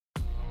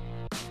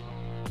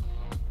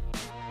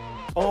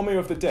Army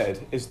of the Dead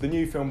is the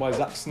new film by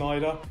Zack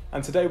Snyder,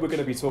 and today we're going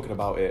to be talking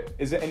about it.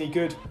 Is it any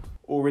good,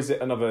 or is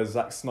it another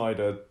Zack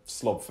Snyder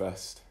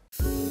slobfest?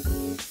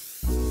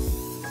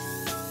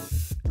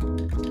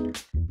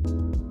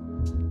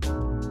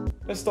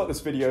 Let's start this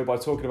video by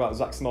talking about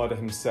Zack Snyder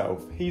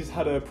himself. He's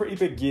had a pretty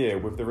big year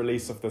with the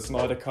release of the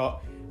Snyder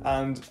Cut,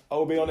 and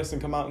I'll be honest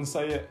and come out and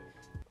say it,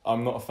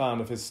 I'm not a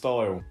fan of his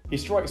style. He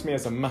strikes me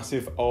as a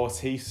massive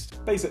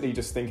artiste, basically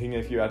just thinking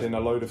if you add in a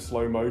load of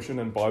slow motion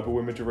and Bible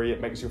imagery,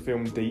 it makes your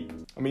film deep.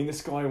 I mean,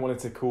 this guy wanted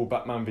to call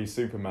Batman v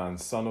Superman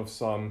Son of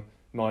Sun,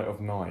 Night of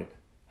Night.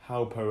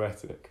 How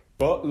poetic.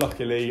 But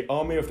luckily,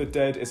 Army of the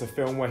Dead is a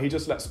film where he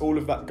just lets all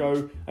of that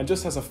go and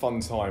just has a fun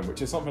time,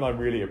 which is something I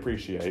really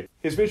appreciate.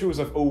 His visuals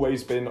have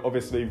always been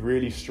obviously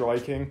really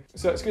striking,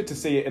 so it's good to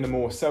see it in a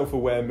more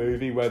self-aware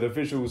movie where the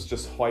visuals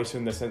just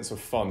heighten the sense of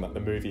fun that the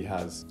movie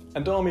has.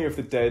 And Army of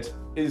the Dead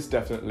is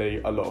definitely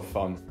a lot of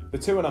fun. The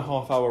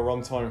 2.5 hour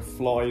runtime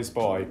flies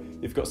by.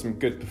 You've got some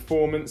good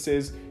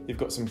performances, you've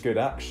got some good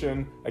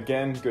action,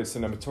 again, good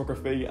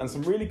cinematography, and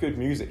some really good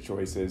music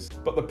choices.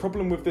 But the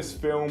problem with this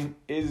film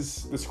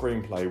is the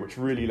screenplay, which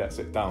really lets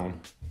it down.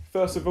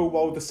 First of all,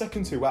 while the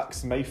second two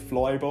acts may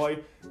fly by,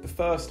 the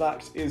first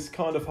act is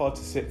kind of hard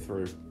to sit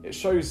through. It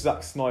shows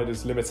Zack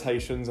Snyder's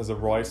limitations as a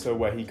writer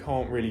where he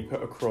can't really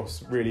put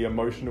across really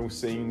emotional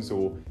scenes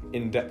or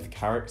in-depth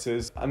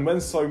characters. And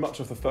when so much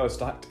of the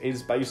first act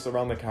is based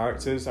around the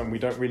characters and we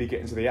don't really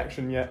get into the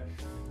action yet,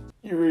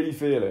 you really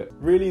feel it.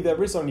 Really,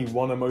 there is only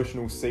one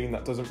emotional scene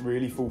that doesn't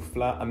really fall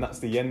flat, and that's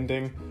the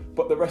ending.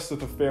 But the rest of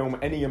the film,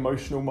 any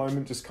emotional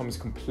moment just comes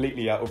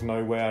completely out of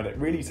nowhere and it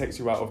really takes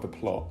you out of the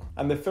plot.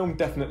 And the film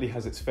definitely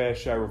has its fair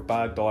share of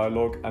bad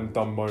dialogue and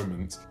dumb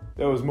moments.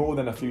 There was more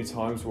than a few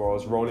times where I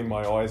was rolling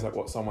my eyes at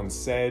what someone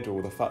said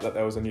or the fact that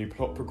there was a new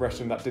plot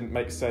progression that didn't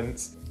make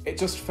sense. It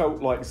just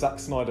felt like Zack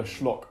Snyder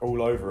schlock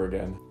all over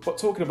again. But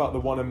talking about the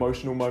one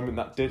emotional moment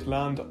that did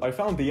land, I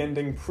found the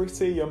ending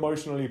pretty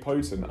emotionally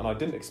potent and I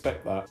didn't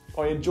expect that.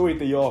 I enjoyed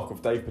the arc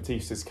of Dave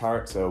Bautista's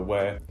character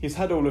where he's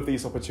had all of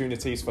these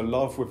opportunities for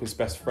love with his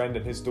best friend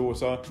and his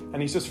daughter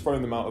and he's just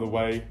thrown them out of the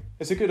way.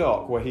 It's a good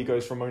arc where he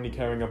goes from only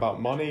caring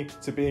about money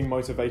to being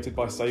motivated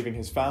by saving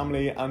his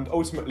family and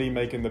ultimately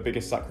making the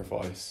biggest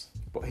sacrifice.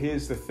 But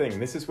here's the thing,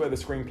 this is where the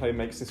screenplay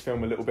makes this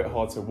film a little bit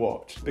hard to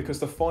watch, because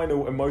the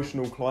final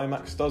emotional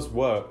climax does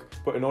work,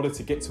 but in order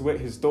to get to it,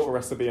 his daughter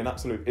has to be an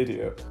absolute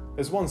idiot.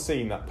 There's one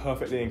scene that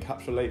perfectly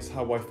encapsulates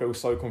how I feel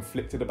so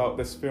conflicted about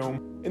this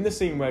film. In the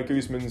scene where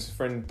Guzman's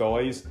friend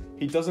dies,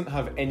 he doesn't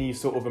have any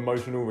sort of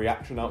emotional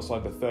reaction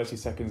outside the 30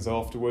 seconds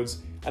afterwards,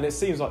 and it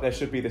seems like there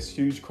should be this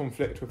huge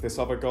conflict with this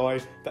other guy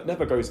that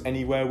never goes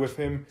anywhere with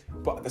him,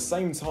 but at the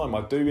same time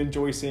I do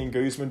enjoy seeing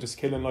Guzman just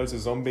killing loads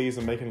of zombies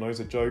and making loads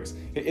of jokes.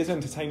 It is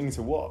entertaining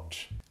to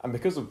watch, and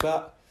because of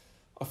that,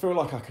 I feel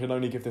like I can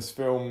only give this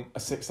film a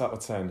 6 out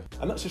of 10.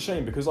 And that's a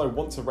shame because I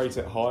want to rate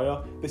it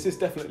higher. This is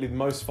definitely the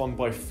most fun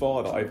by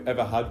far that I've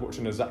ever had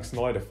watching a Zack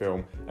Snyder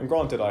film. And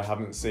granted, I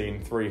haven't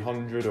seen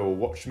 300 or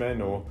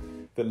Watchmen or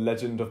The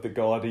Legend of the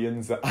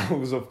Guardians, The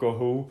Owls of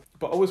Ga'Hoole,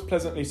 but I was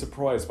pleasantly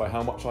surprised by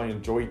how much I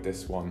enjoyed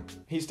this one.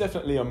 He's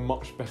definitely a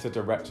much better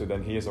director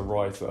than he is a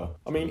writer.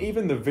 I mean,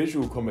 even the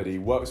visual comedy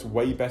works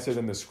way better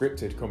than the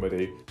scripted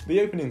comedy. The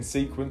opening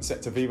sequence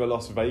set to Viva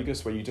Las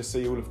Vegas, where you just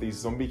see all of these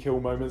zombie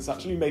kill moments,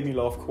 actually made me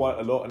laugh quite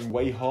a lot and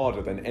way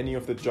harder than any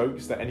of the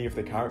jokes that any of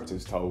the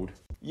characters told.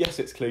 Yes,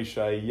 it's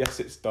cliche, yes,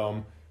 it's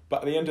dumb,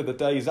 but at the end of the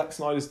day, Zack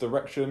Snyder's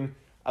direction,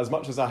 as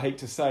much as I hate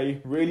to say,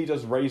 really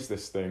does raise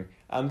this thing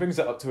and brings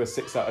it up to a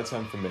 6 out of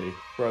 10 for me,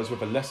 whereas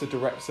with a lesser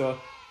director,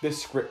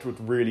 this script would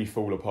really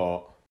fall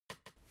apart.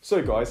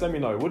 So guys, let me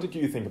know, what did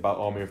you think about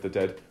Army of the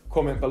Dead?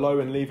 Comment below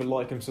and leave a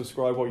like and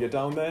subscribe while you're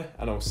down there,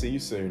 and I'll see you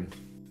soon.